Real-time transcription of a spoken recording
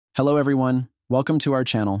Hello everyone, welcome to our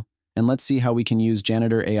channel, and let's see how we can use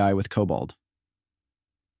Janitor AI with Kobold.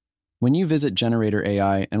 When you visit Janitor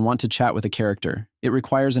AI and want to chat with a character, it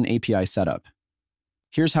requires an API setup.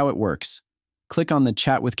 Here's how it works. Click on the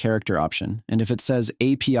Chat with Character option, and if it says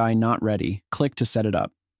API not ready, click to set it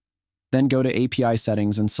up. Then go to API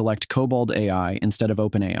settings and select Kobold AI instead of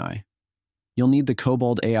OpenAI. You'll need the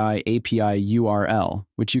Kobold AI API URL,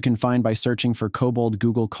 which you can find by searching for Kobold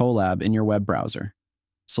Google Colab in your web browser.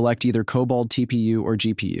 Select either Kobold TPU or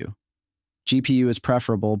GPU. GPU is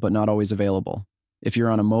preferable but not always available. If you're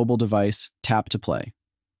on a mobile device, tap to play.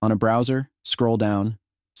 On a browser, scroll down,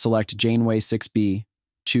 select Janeway 6B,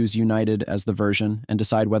 choose United as the version, and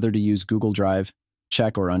decide whether to use Google Drive,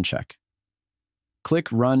 check or uncheck. Click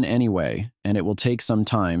Run Anyway, and it will take some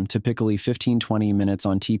time, typically 15-20 minutes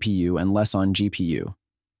on TPU and less on GPU.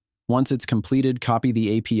 Once it's completed, copy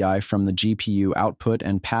the API from the GPU output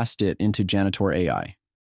and paste it into Janitor AI.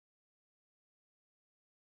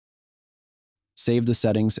 Save the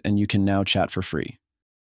settings and you can now chat for free.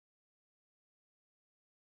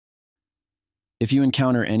 If you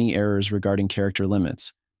encounter any errors regarding character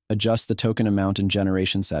limits, adjust the token amount and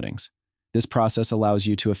generation settings. This process allows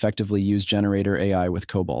you to effectively use Janitor AI with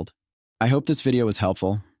Kobold. I hope this video was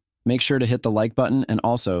helpful. Make sure to hit the like button and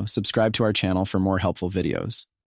also subscribe to our channel for more helpful videos.